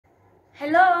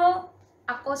Hello!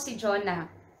 Ako si Jonah.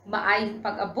 Maayong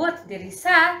pag-abot diri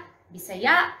sa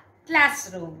Bisaya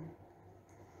Classroom.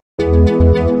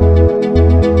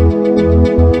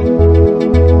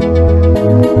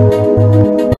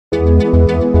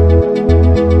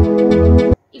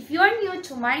 If you're new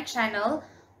to my channel,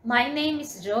 my name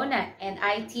is Jonah and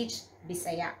I teach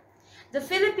Bisaya. The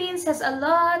Philippines has a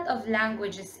lot of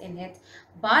languages in it,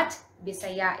 but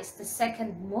Bisaya is the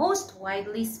second most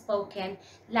widely spoken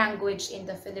language in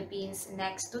the Philippines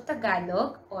next to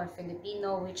Tagalog or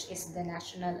Filipino, which is the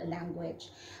national language.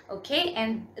 Okay,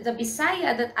 and the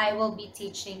Bisaya that I will be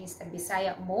teaching is the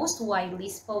Bisaya most widely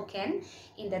spoken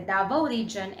in the Davao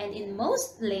region and in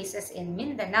most places in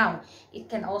Mindanao. It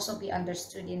can also be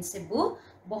understood in Cebu,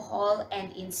 Bohol,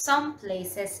 and in some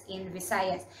places in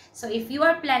Visayas. So if you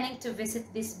are planning to visit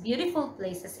these beautiful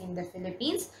places in the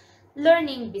Philippines,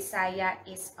 learning Bisaya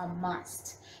is a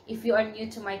must. If you are new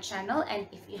to my channel and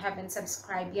if you haven't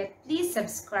subscribed yet, please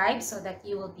subscribe so that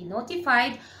you will be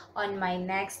notified on my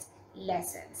next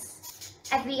lessons.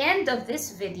 At the end of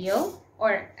this video,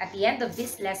 or at the end of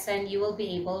this lesson, you will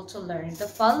be able to learn the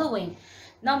following.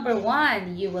 Number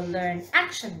 1, you will learn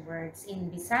action words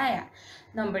in Bisaya.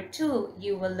 Number 2,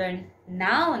 you will learn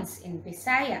nouns in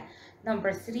Bisaya.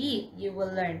 Number 3, you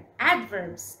will learn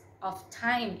adverbs of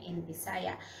time in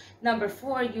Bisaya. Number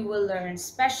 4, you will learn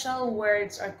special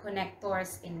words or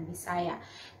connectors in Bisaya.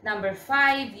 Number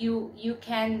 5, you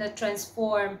can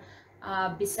transform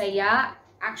Bisaya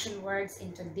action words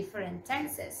into different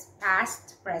tenses,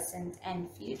 past, present, and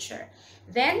future.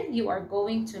 Then you are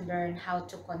going to learn how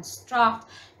to construct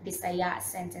Bisaya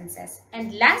sentences.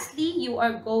 And lastly, you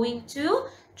are going to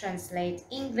translate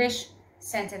English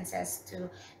sentences to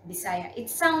Bisaya. It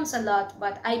sounds a lot,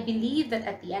 but I believe that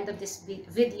at the end of this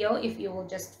video, if you will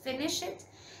just finish it,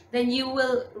 then you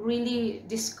will really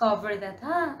discover that,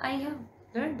 I have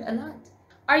learned a lot.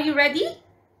 Are you ready?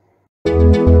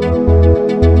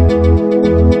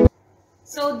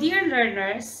 So dear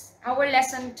learners, our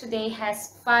lesson today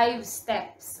has 5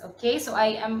 steps, okay? So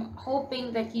I am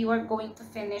hoping that you are going to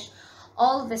finish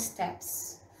all the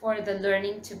steps for the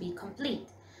learning to be complete.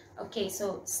 Okay,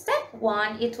 so step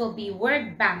 1, it will be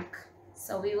word bank.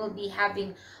 So we will be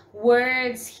having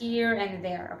words here and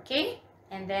there, okay?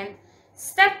 And then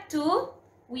step 2,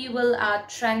 we will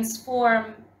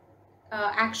transform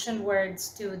action words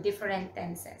to different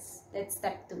tenses. That's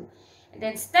step 2. And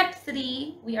then step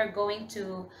 3, we are going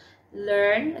to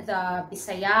learn the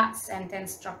Bisaya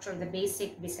sentence structure, the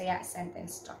basic Bisaya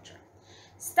sentence structure.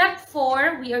 Step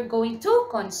 4, we are going to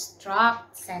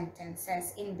construct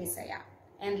sentences in Bisaya.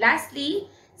 And lastly,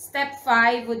 step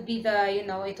 5 would be the,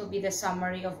 it will be the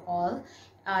summary of all.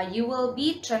 You will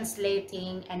be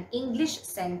translating an English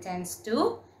sentence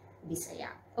to Bisaya.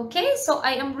 Okay, so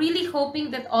I am really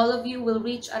hoping that all of you will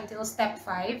reach until step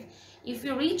 5. If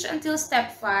you reach until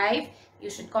step 5, you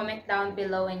should comment down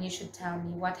below and you should tell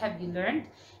me what have you learned.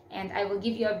 And I will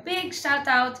give you a big shout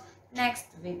out next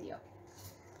video.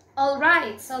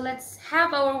 Alright, so let's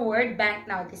have our word bank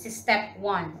now. This is step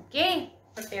 1, okay?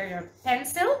 Prepare your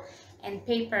pencil and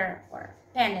paper or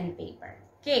pen and paper.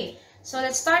 Okay, so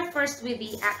let's start first with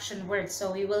the action words.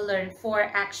 So we will learn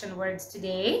 4 action words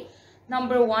today.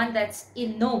 Number 1, that's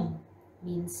inom,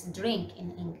 means drink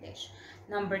in English.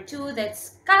 Number 2,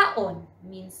 that's kaon,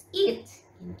 means eat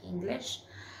in English.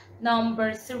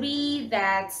 Number 3,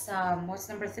 that's, what's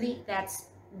number 3? That's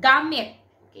gamit.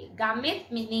 Okay,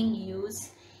 gamit meaning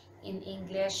use in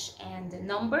English. And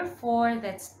number 4,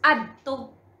 that's adto,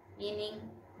 meaning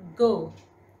go.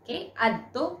 Okay,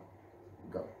 adto,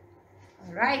 go.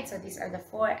 Alright, so these are the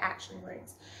 4 action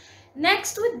words.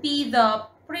 Next would be the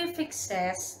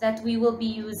prefixes that we will be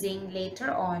using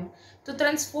later on to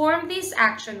transform these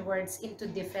action words into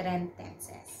different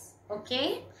tenses.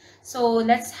 Okay, so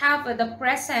let's have the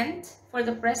present. For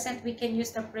the present, we can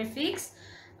use the prefix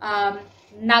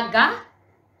naga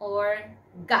or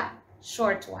ga,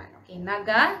 short one. Okay,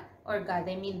 naga or ga,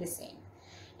 they mean the same.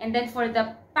 And then for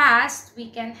the past, we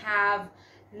can have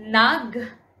nag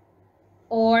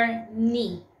or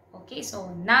ni. Okay, so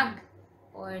nag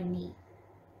or ni,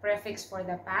 prefix for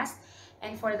the past.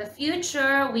 And for the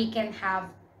future, we can have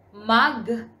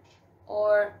mag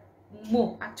or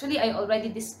mo. Actually, I already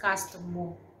discussed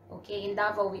mo. Okay, in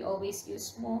Davao, we always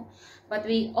use mo, but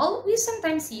we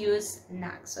sometimes use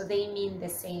nag. So they mean the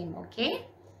same, okay?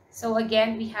 So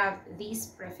again, we have these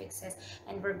prefixes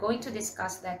and we're going to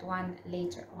discuss that one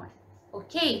later on.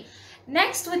 Okay,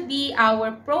 next would be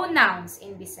our pronouns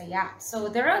in Bisaya. So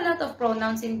there are a lot of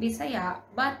pronouns in Bisaya,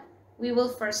 but we will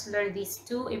first learn these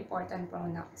 2 important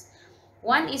pronouns.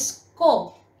 One is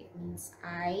ko, it means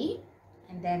I,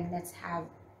 and then let's have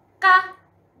ka,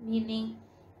 meaning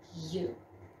you.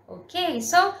 Okay,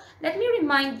 so let me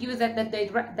remind you that the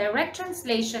direct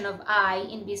translation of I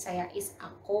in Bisaya is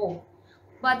ako.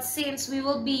 But since we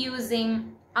will be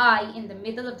using I in the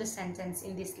middle of the sentence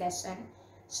in this lesson,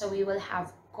 so we will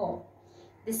have ko.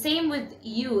 The same with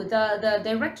you. The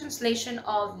direct translation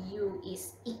of you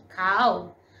is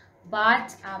ikaw.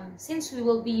 But since we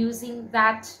will be using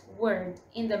that word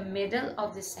in the middle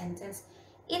of the sentence,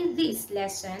 in this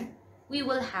lesson, we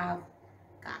will have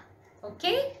ka.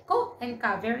 Okay? Ko and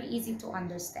ka. Very easy to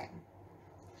understand.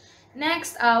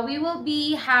 Next, we will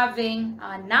be having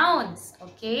nouns.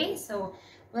 Okay? So,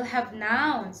 we'll have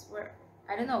nouns.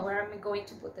 I don't know where I'm going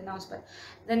to put the nouns, but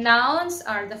the nouns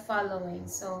are the following.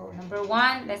 So, number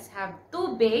one, let's have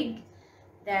tubig.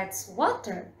 That's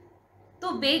water.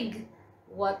 Tubig,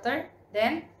 water.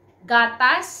 Then,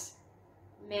 gatas,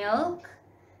 milk.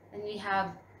 Then we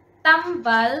have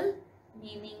tambal,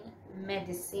 meaning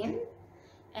medicine.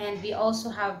 And we also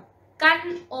have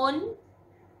kanon,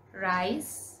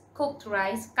 rice, cooked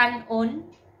rice. Kanon,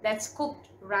 that's cooked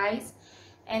rice.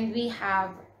 And we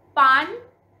have pan,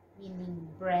 meaning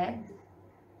bread.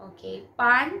 Okay,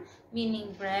 pan,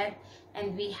 meaning bread.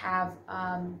 And we have,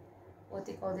 what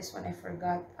do you call this one? I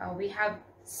forgot. We have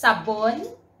sabon,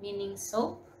 meaning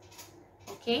soap.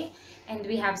 Okay, and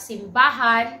we have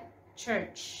simbahan,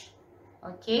 church.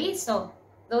 Okay, so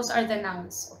those are the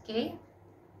nouns. Okay,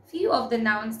 few of the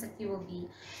nouns that you will be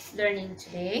learning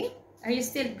today. Are you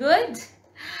still good?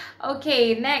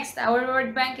 Okay, next, our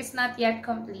word bank is not yet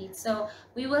complete. So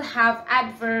we will have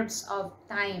adverbs of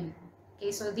time.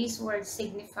 Okay, so these words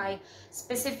signify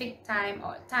specific time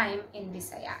or time in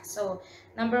Bisaya. So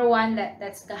number one,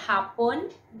 that's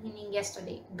gahapon, meaning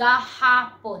yesterday.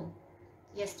 Gahapon,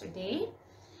 yesterday.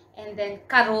 And then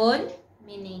karon,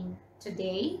 meaning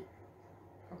today.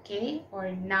 Okay, or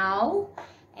now.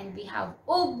 And we have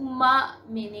ugma,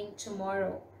 meaning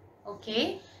tomorrow.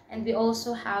 Okay, and we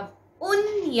also have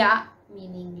unya,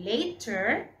 meaning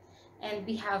later. And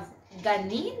we have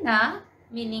ganina,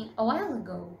 meaning a while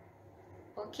ago.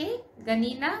 Okay,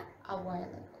 ganina, a while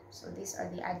ago. So these are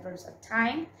the adverbs of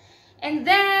time. And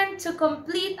then to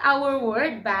complete our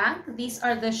word bank, these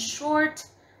are the short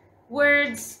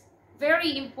words,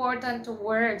 very important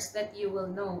words that you will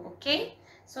know. Okay,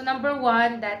 so number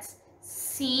one, that's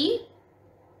si.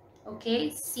 Okay,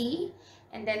 si.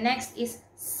 And then next is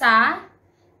sa.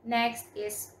 Next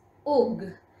is ug.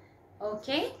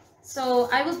 Okay, so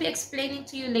I will be explaining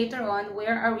to you later on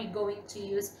where are we going to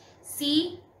use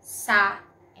si, sa,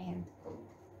 and ug.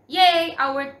 Yay,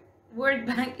 our word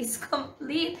bank is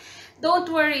complete.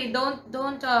 Don't worry, don't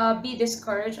be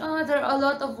discouraged. Oh, there are a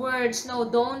lot of words. No,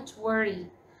 don't worry.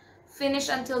 Finish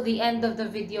until the end of the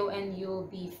video and you'll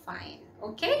be fine.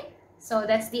 Okay, so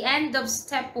that's the end of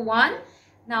step 1.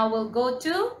 Now we'll go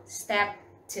to step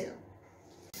 2.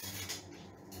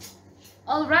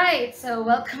 Alright, so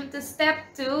welcome to step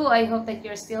 2. I hope that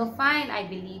you're still fine. I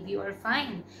believe you are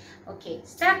fine. Okay,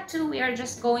 step 2, we are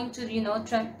just going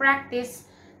to, practice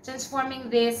transforming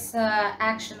these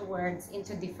action words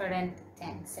into different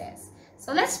tenses.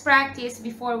 So let's practice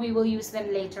before we will use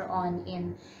them later on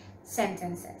in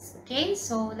sentences. Okay,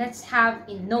 so let's have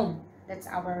inom. That's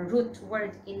our root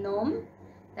word, inom.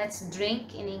 That's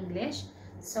drink in English.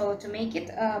 So to make it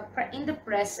in the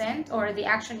present, or the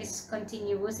action is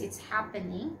continuous, it's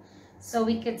happening. So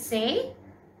we could say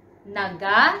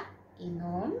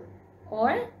naga-inom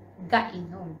or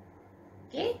ga-inom.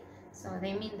 Okay, so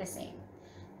they mean the same.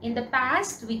 In the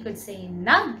past, we could say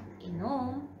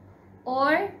nag-inom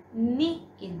or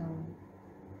ni-inom.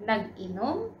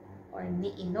 Nag-inom or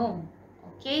ni-inom.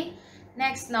 Okay,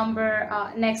 next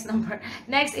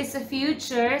is the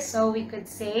future. So we could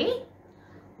say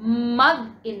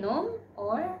mag-inom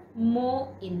or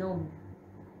mo-inom.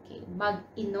 Okay,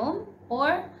 mag-inom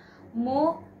or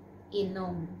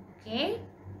mo-inom. Okay,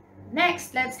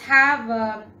 next let's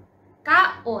have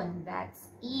kaon. That's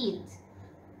eat.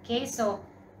 Okay, so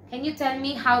can you tell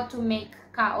me how to make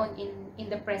kaon in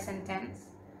the present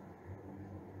tense?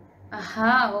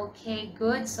 Aha, okay,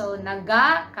 good. So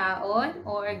naga-kaon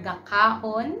or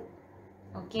gakaon.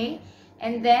 Okay,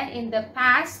 and then in the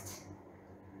past,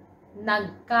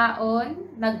 nagkaon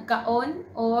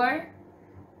or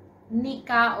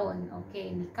nikaon.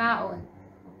 Okay, nikaon.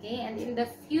 Okay, and in the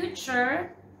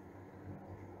future,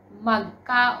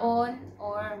 magkaon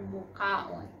or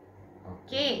mukaon.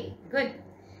 Okay, good.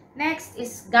 Next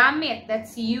is gamit.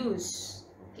 That's use.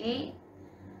 Okay,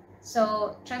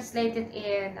 so translated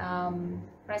in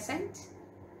present,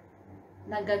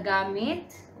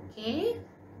 nagagamit. Okay,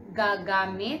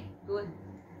 gagamit. Good.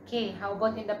 Okay, how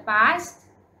about in the past?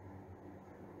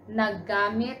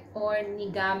 Naggamit or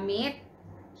nigamit.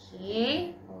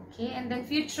 Okay, and then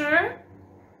future,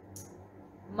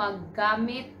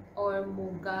 maggamit or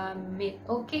mugamit.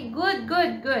 Okay, good,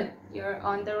 good, good. You're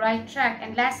on the right track.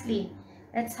 And lastly,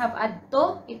 let's have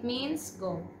adto. It means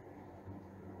go.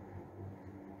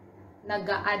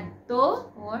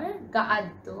 Nagaadto or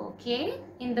gaadto. Okay,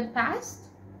 in the past,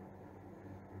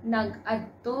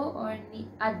 nag-adto or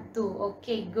ni-adto.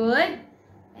 Okay, good.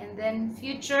 And then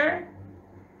future,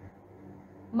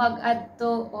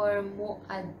 mag-adto or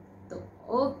muadto.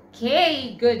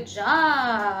 Okay, good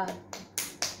job.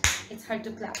 It's hard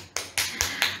to clap.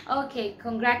 Okay,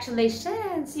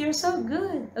 congratulations. You're so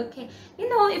good. Okay, you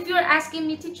know, if you're asking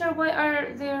me, teacher, why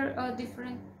are there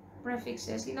different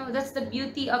prefixes? You know, that's the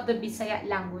beauty of the Bisaya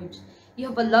language. You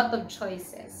have a lot of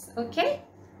choices. Okay,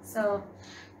 so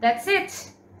that's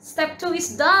it. Step 2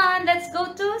 is done. Let's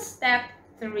go to step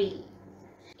 3.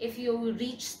 If you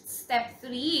reached step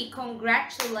 3,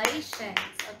 congratulations.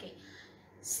 Okay.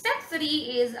 Step 3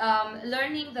 is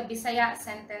learning the Bisaya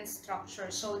sentence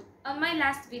structure. So on my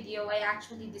last video, I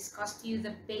actually discussed to you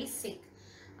the basic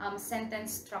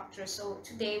sentence structure. So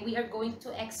today we are going to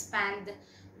expand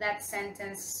that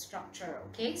sentence structure.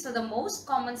 Okay, so the most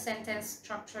common sentence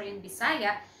structure in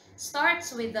Bisaya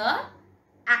starts with the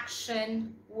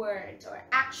action word or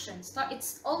action. It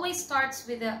always starts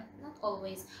with a, not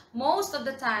always, most of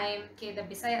the time, okay, the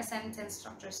Bisaya sentence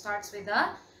structure starts with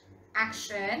a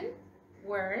action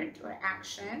word or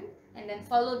action, and then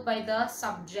followed by the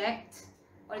subject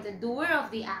or the doer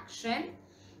of the action,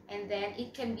 and then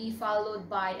it can be followed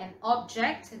by an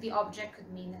object. The object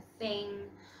could mean a thing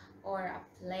or a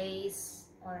place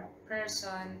or a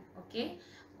person, okay,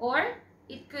 or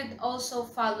it could also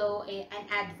follow an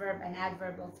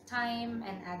adverb of time,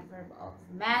 an adverb of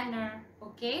manner,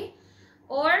 okay,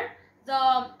 or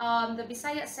the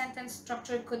Bisaya sentence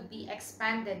structure could be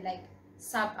expanded, like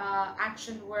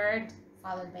action word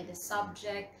followed by the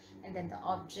subject, and then the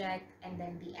object, and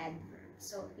then the adverb.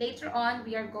 So later on,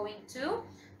 we are going to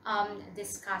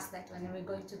discuss that one, and we're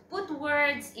going to put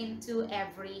words into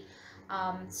every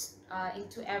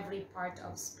part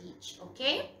of speech.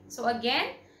 Okay. So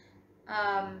again,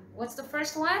 what's the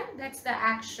first one? That's the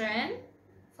action,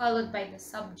 followed by the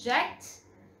subject,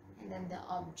 and then the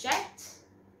object,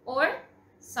 or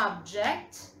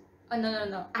subject. Oh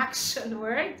no, action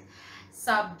word,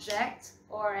 subject,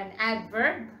 or an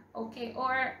adverb, okay,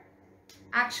 or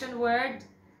action word,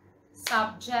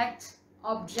 subject,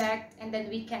 object, and then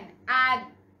we can add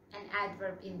an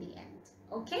adverb in the end.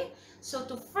 Okay, so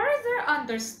to further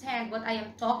understand what I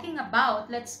am talking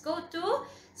about, let's go to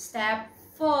step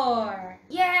 4.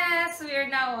 Yes, we are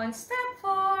now on step 4.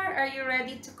 Are you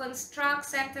ready to construct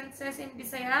sentences in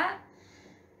Bisaya?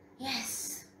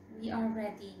 Yes, we are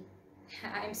ready.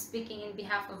 I'm speaking in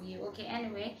behalf of you. Okay,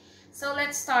 anyway, so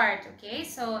let's start. Okay,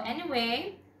 so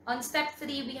anyway, on step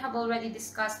 3, we have already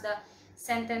discussed the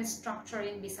sentence structure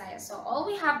in Bisaya. So all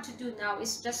we have to do now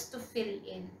is just to fill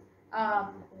in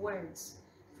words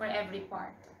for every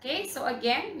part. Okay, so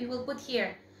again, we will put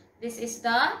here, this is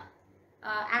the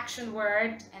action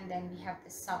word, and then we have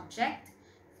the subject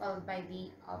followed by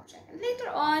the object. And later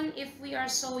on, if we are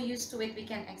so used to it, we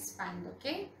can expand.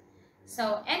 Okay,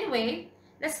 so anyway,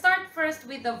 let's start first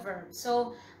with the verb.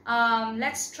 So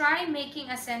let's try making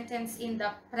a sentence in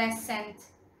the present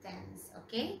tense.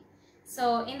 Okay,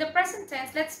 so in the present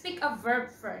tense, let's pick a verb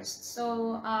first.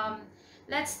 So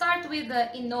let's start with the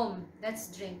inom.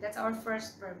 That's drink. That's our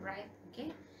first verb, right?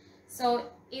 Okay, so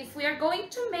if we are going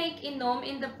to make inom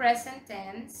in the present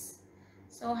tense,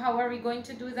 so how are we going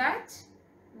to do that?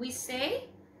 We say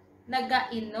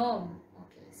nagainom.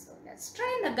 Okay, so let's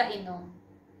try nagainom.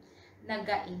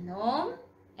 Nagainom,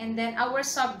 and then our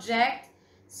subject,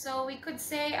 so we could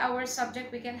say our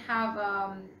subject, we can have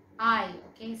I.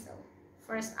 Okay, so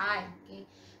first I. Okay,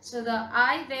 so the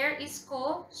I there is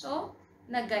ko, so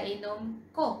nagainom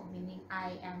ko, meaning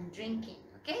I am drinking.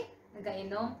 Okay,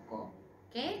 nagainom ko.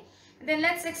 Okay, and then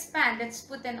let's expand. Let's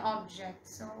put an object.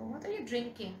 So what are you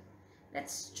drinking?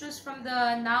 Let's choose from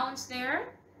the nouns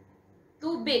there.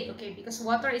 Tubig. Okay, because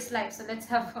water is life, so let's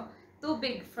have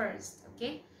tubig first.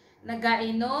 Okay,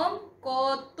 nagainom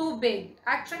ko tubig.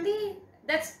 Actually,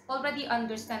 that's already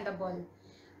understandable,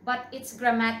 but it's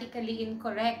grammatically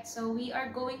incorrect. So we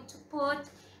are going to put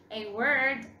a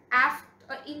word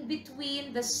after, in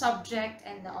between the subject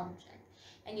and the object.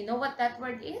 And you know what that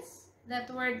word is?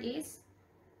 That word is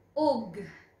og.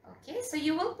 Okay, so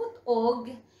you will put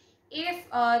og if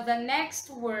the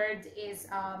next word is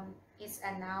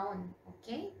a noun.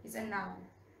 Okay, it's a noun,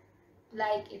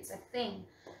 like it's a thing.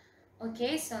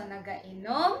 Okay, so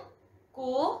nagainom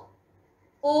ko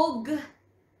og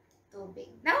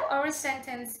tubig. Now our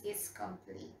sentence is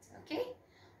complete. Okay,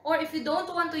 Or if you don't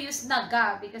want to use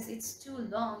naga because it's too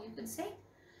long, you could say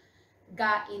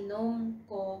gainom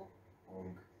ko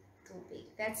og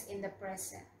tubig. That's in the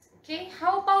present. Okay?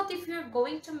 How about if you're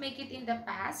going to make it in the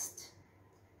past?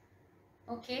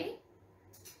 Okay?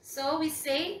 So we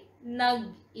say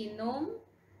nag-inom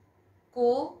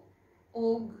ko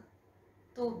og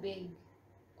tubig.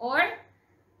 Or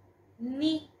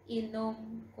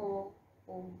ni-inom ko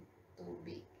og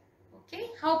tubig.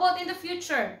 Okay? How about in the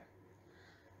future?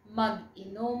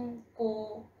 Mag-inom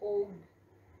ko og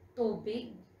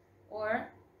tubig. Or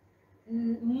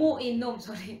muinom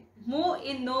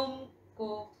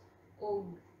ko og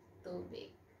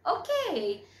tubig.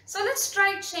 Okay, so let's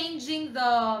try changing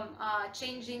the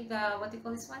what do you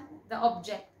call this one? The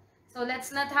object. So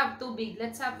let's not have tubig.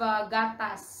 Let's have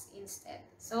gatas instead.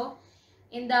 So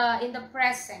in the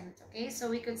present, okay? So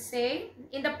we could say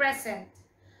in the present,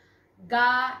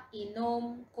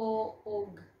 gainom ko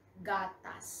og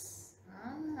gatas.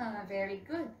 Very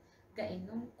good.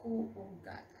 Gainom ko og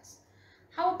gatas.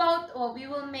 How about we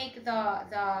will make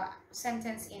the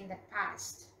sentence in the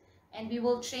past and we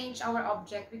will change our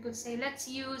object. We could say let's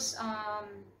use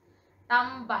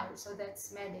tambal. So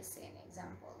that's medicine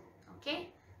example. Okay?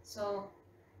 So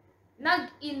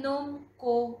nag-inom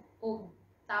ko og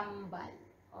tambal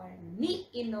or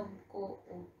ni-inom ko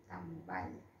og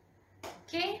tambal.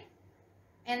 Okay?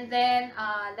 And then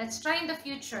let's try in the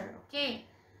future. Okay?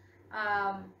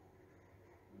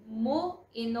 Mo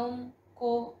inom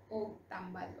ko og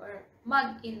tambal or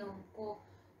mag-inom ko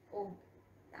og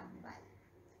tambal.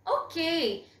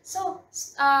 Okay, so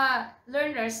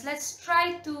learners, let's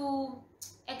try to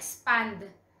expand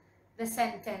the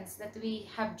sentence that we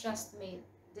have just made.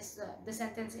 The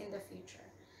sentence in the future.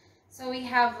 So we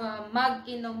have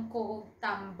mag-inom ko og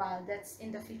tambal. That's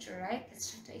in the future, right?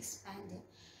 Let's try to expand it.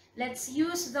 Let's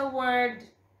use the word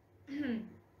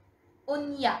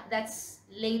unya. That's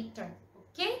later.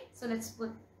 Okay, so let's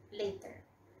put later.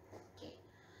 Okay.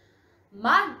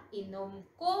 Mag-inom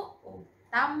ko og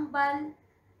tambal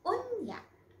unya.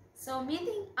 So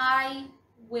meaning I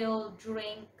will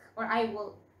drink or I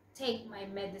will take my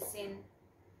medicine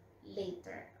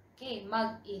later. Okay,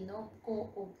 mag-inom ko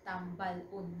og tambal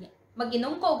unya.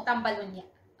 Mag-inom ko og tambal unya.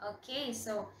 Okay,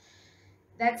 so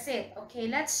that's it. Okay,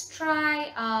 let's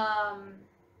try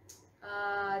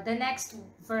the next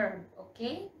verb.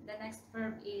 Okay, the next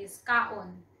verb is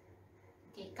kaon.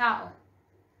 Okay, kaon.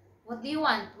 What do you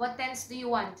want? What tense do you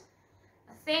want?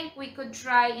 I think we could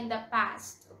try in the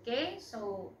past. Okay,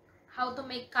 so how to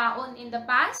make kaon in the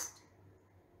past?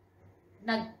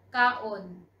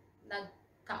 Nagkaon.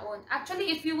 Nagkaon.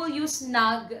 Actually, if you will use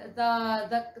nag,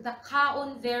 the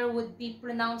kaon there would be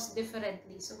pronounced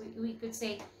differently. So we could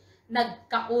say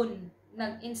nagkaon.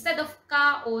 Instead of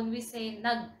kaon, we say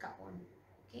nagkaon.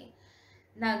 Okay,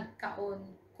 nagkaon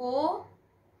ko.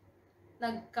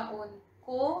 Nagkaon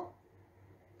ko.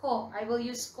 Ko. I will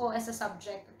use ko as a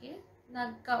subject. Okay,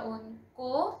 nagkaon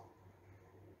ko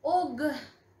og.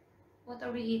 What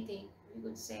are we eating? We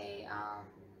could say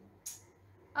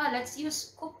let's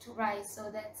use cooked rice.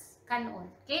 So that's kanon.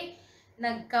 Okay,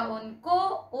 nagkaon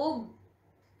ko og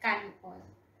kanon.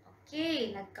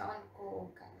 Okay, nagkaon ko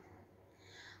og kanon.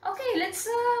 Okay, let's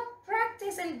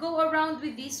practice and go around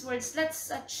with these words. Let's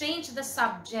change the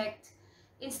subject.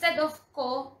 Instead of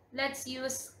ko, let's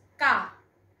use ka,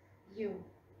 you.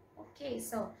 Okay,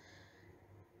 so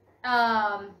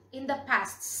in the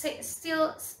past,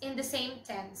 still in the same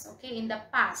tense. Okay, in the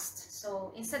past.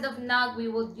 So instead of nag, we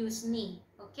would use ni.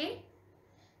 Okay,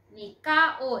 ni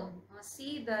kaon.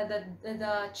 See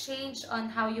the change on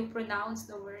how you pronounce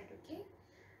the word. Okay,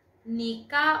 ni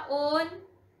kaon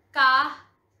ka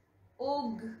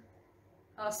og.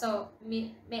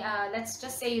 Let's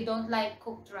just say you don't like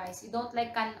cooked rice. You don't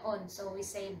like kanon. So we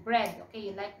say bread. Okay,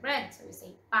 you like bread. So we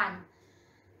say pan.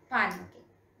 Pan. Okay.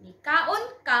 Ni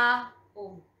kaon ka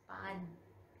og pan.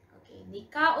 Okay. Ni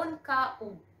kaon ka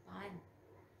og pan.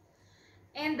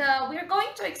 And we're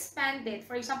going to expand it.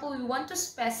 For example, we want to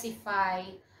specify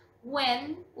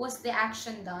when was the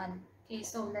action done. Okay,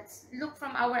 so let's look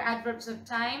from our adverbs of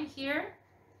time here.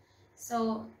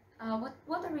 So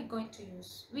what are we going to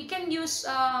use? We can use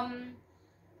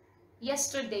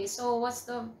yesterday. So what's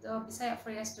the Bisaya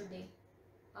for yesterday?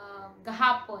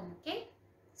 Gahapon. Okay,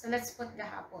 so let's put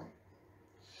gahapon.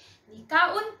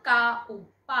 Nikaon ka og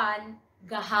pan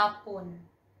gahapon.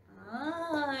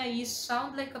 You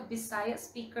sound like a Bisaya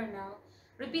speaker now.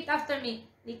 Repeat after me.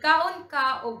 Nikaon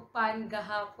ka og pan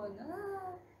gahapon.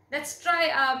 Let's try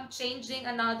changing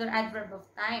another adverb of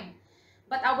time.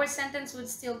 But our sentence would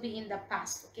still be in the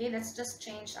past. Okay, let's just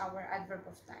change our adverb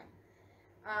of time.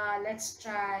 Let's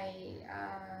try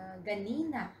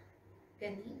ganina.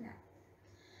 ganina.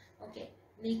 Okay.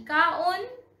 Nikaon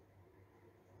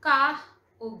ka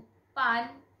og pan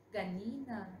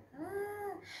ganina.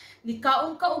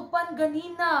 Nikaon ka og pan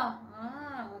ganina.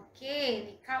 Okay.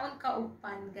 Nikaon ka og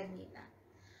pan ganina.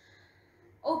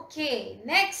 Okay,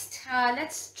 next,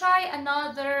 let's try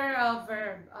another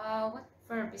verb. What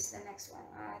verb is the next one?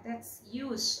 That's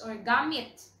use or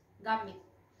gamit. Gamit.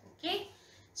 Okay,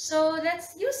 so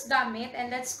let's use gamit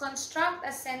and let's construct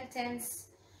a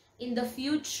sentence in the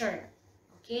future.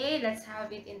 Okay, let's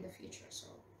have it in the future. So,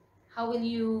 how will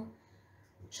you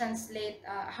translate?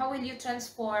 How will you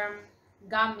transform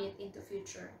gamit into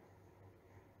future?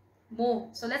 Mo.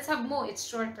 So let's have mo. It's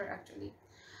shorter actually.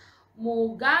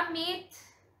 Mo gamit.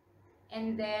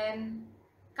 And then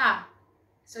ka.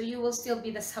 So you will still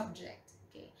be the subject.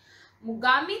 Okay.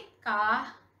 Mugamit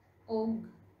ka og.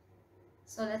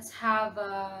 So let's have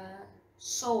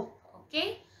soap.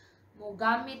 Okay.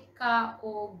 Mugamit ka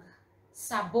og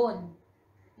sabon.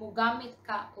 Mugamit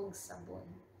ka og sabon.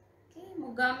 Okay.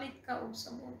 Mugamit ka og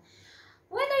sabon.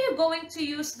 When are you going to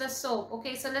use the soap?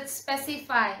 Okay. So let's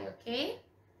specify. Okay.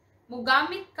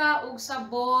 Mugamit ka og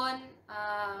sabon.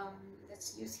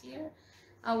 Let's use here.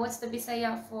 What's the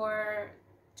Bisaya for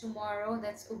tomorrow?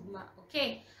 That's ugma.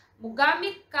 Okay.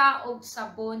 Mugamit ka og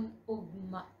sabon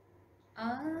ugma.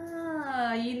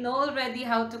 You know already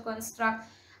how to construct.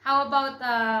 How about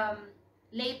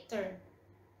later?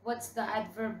 What's the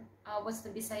adverb? What's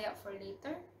the Bisaya for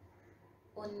later?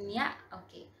 Unya.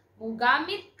 Okay.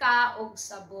 Mugamit ka og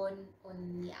sabon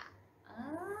unya.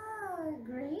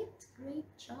 Great.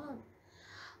 Great job.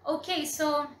 Okay,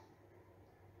 so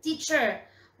teacher,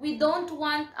 we don't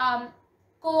want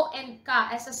ko and ka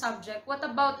as a subject. What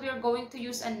about we are going to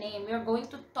use a name? We are going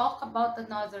to talk about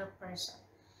another person.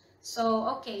 So,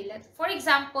 okay, for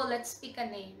example, let's pick a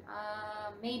name.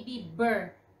 Maybe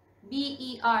Ber.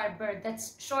 B-E-R, Ber.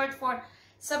 That's short for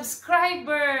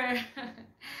subscriber.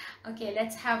 Okay,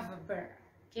 let's have a Ber.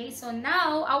 Okay, so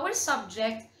now our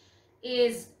subject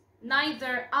is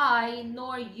neither I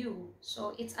nor you.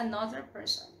 So, it's another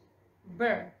person.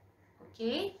 Ber.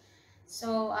 Okay?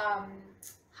 So,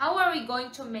 how are we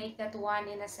going to make that one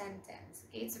in a sentence?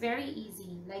 Okay, it's very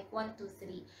easy, like 1, 2,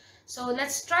 3. So,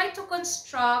 let's try to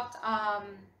construct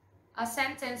a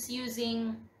sentence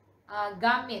using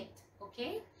gamit,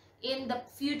 okay? In the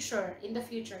future,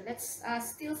 Let's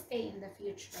still stay in the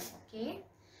future, okay?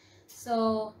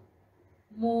 So,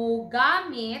 mo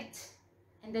gamit,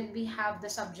 and then we have the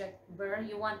subject, ber.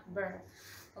 You want ber.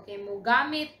 Okay, mo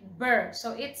gamit, ber.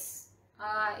 So, it's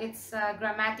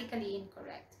grammatically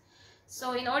incorrect.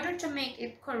 So in order to make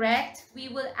it correct, we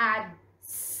will add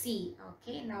si.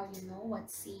 Okay, now you know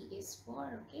what si is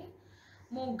for. Okay,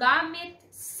 mugamit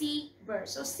si ber.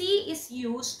 So si is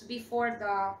used before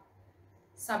the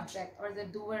subject or the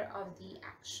doer of the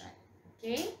action.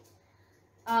 Okay,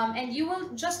 and you will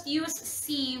just use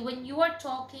si when you are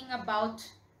talking about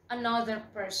another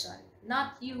person,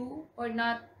 not you or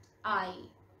not I,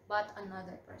 but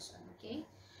another person. Okay.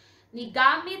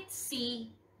 Nigamit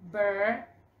si ber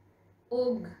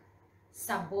og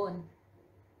sabon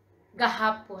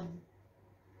gahapon.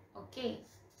 Okay.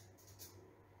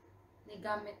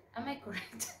 Nigamit. Am I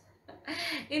correct?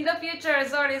 In the future.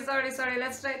 Sorry.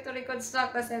 Let's try to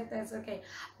reconstruct the sentence. Okay.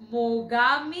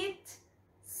 Mogamit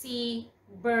si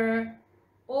ber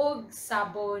og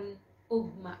sabon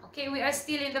ugma. Okay, we are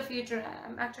still in the future.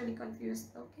 I'm actually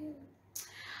confused. Okay.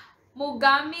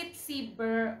 Mogamit si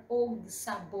ber og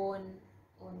sabon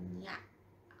unya.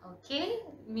 Okay?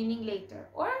 Meaning later.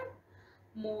 Or,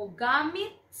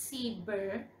 mogamit si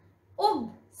ber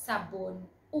og sabon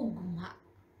ugma.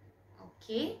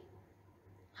 Okay?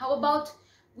 How about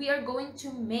we are going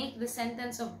to make the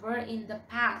sentence of ber in the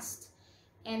past.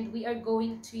 And we are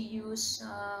going to use,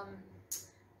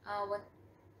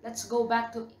 let's go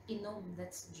back to inom.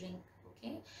 Let's drink.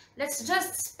 Okay, let's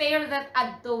just spare that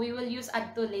adto. We will use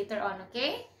adto later on,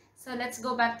 okay? So let's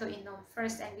go back to inom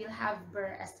first and we'll have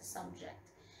ber as the subject.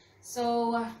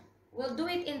 So we'll do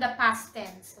it in the past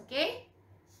tense, okay?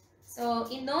 So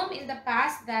inom in the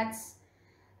past, that's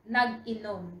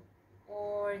nag-inom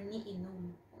or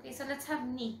ni-inom. Okay, so let's have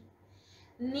ni.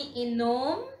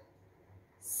 Ni-inom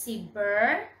si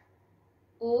ber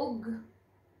og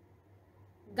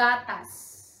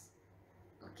gatas.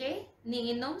 Okay?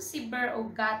 Niinom si ber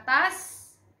og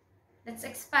gatas. Let's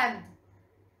expand.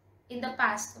 In the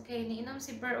past. Okay? Niinom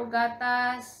si ber og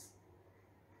gatas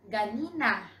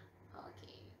ganina.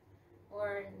 Okay.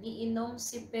 Or niinom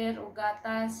si ber og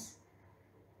gatas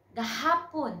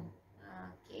gahapon.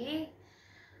 Okay?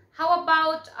 How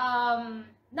about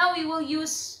now we will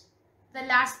use the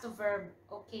last verb.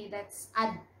 Okay, that's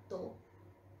adto.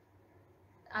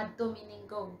 Adto meaning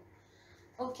go.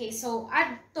 Okay, so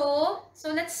adto.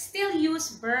 So let's still use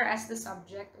ber as the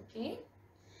subject, okay?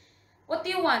 What do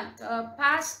you want?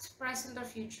 Past, present, or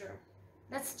future?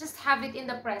 Let's just have it in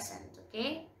the present,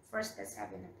 okay? First, let's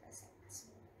have it in the present. So,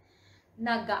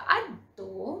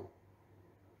 nagaadto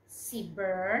si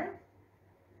Ber.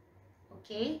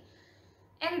 Okay?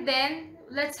 And then,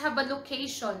 let's have a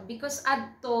location because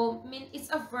adto means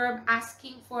it's a verb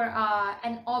asking for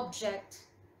an object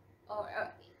or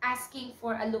asking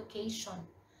for a location.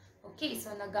 Okay,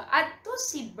 so nagaadto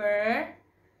si Ber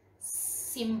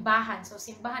simbahan. So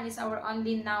simbahan is our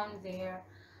only noun there.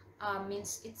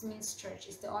 It means church.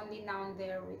 It's the only noun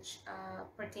there which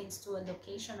pertains to a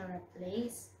location or a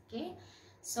place. Okay,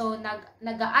 so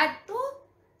nagaadto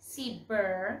si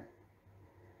Ber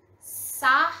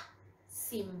sa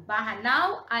simbahan.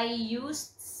 Now I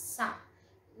used sa.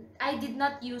 I did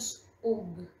not use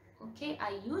og. Okay,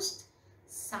 I used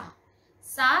sa.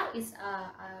 Sa is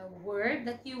a word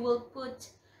that you will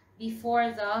put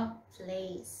before the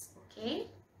place.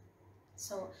 Okay,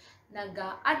 so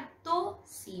nagaadto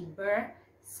si Ber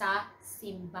sa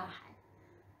simbahan.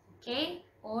 Okay,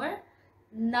 or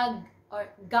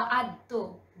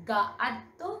gaadto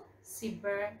si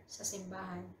Ber sa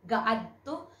simbahan.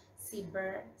 Gaadto si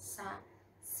Ber sa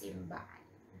simbahan.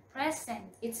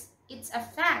 Present, it's a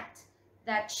fact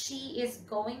that she is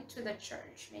going to the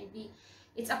church. Maybe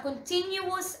it's a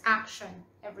continuous action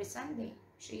every Sunday.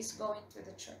 She is going to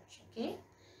the church, okay?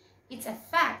 It's a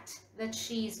fact that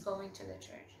she is going to the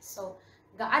church. So,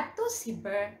 gaadto si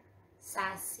Ber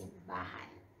sa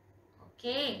simbahan.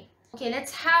 Okay. Okay,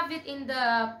 let's have it in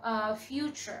the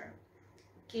future.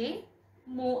 Okay?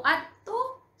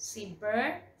 Muadto si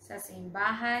Ber sa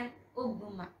simbahan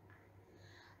ugma.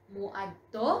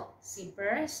 Muadto si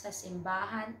Ber sa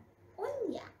simbahan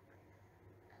unya.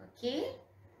 Okay?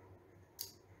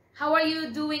 How are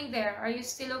you doing there? Are you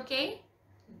still okay?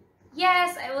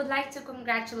 Yes, I would like to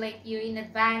congratulate you in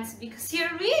advance because you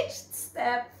reached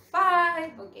step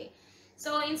 5. Okay,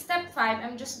 so in step 5,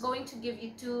 I'm just going to give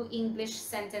you 2 English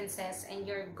sentences and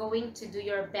you're going to do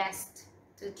your best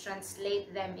to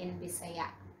translate them in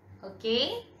Bisaya.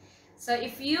 Okay? So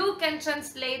if you can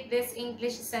translate these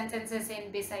English sentences in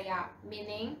Bisaya,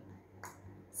 meaning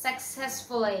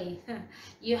successfully,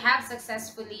 you have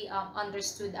successfully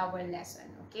understood our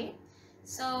lesson. Okay?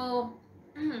 So,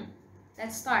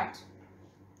 let's start.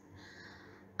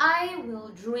 I will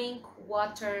drink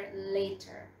water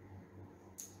later.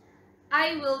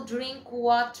 I will drink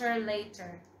water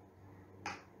later.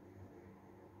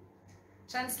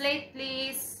 Translate,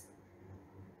 please.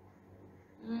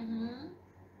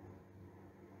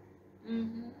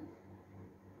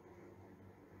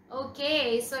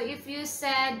 Okay, so if you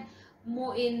said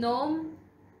muinom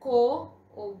ko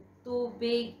og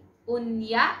tubig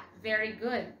unya, very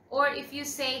good. Or if you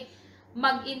say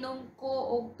mag-inom ko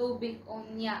og tubig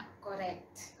unya,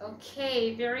 correct.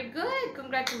 Okay, very good.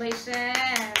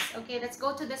 Congratulations. Okay, let's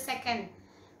go to the second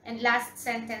and last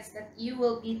sentence that you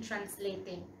will be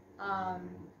translating.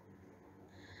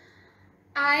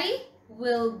 I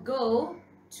will go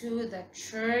to the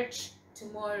church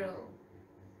tomorrow.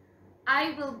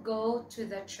 I will go to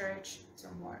the church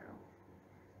tomorrow.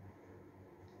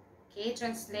 Okay,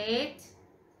 translate.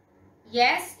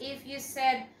 Yes, if you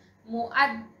said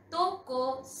muadto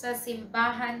ko sa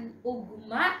simbahan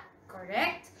ugma,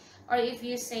 correct. Or if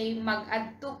you say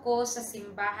mag-adto ko sa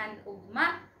simbahan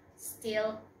ugma,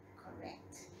 still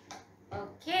correct.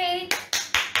 Okay.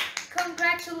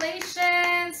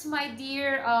 Congratulations, my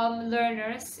dear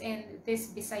learners in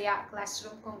this Bisaya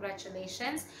classroom.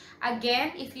 Congratulations.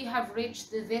 Again, if you have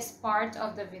reached this part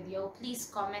of the video,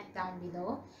 please comment down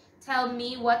below. Tell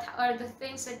me what are the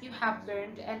things that you have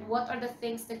learned and what are the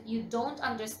things that you don't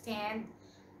understand.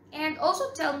 And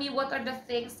also tell me what are the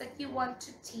things that you want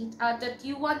to teach, that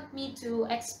you want me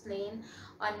to explain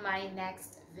on my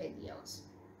next videos.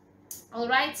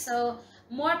 Alright, so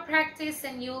more practice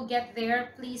and you'll get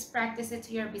there. Please practice it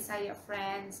to your Bisaya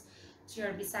friends, to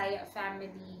your Bisaya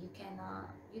family. You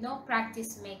can,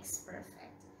 practice makes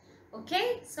perfect.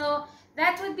 Okay, so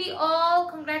that would be all.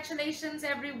 Congratulations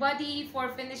everybody for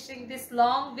finishing this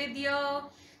long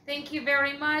video. Thank you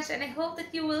very much and I hope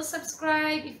that you will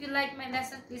subscribe. If you like my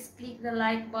lesson, please click the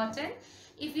like button.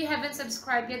 If you haven't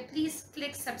subscribed yet, please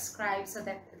click subscribe so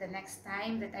that the next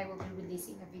time that I will be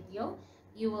releasing a video,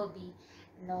 you will be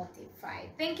notified.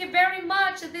 Thank you very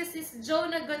much. This is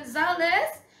Jonah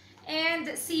Gonzalez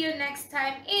and see you next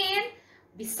time in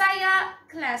Bisaya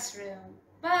Classroom.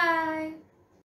 Bye!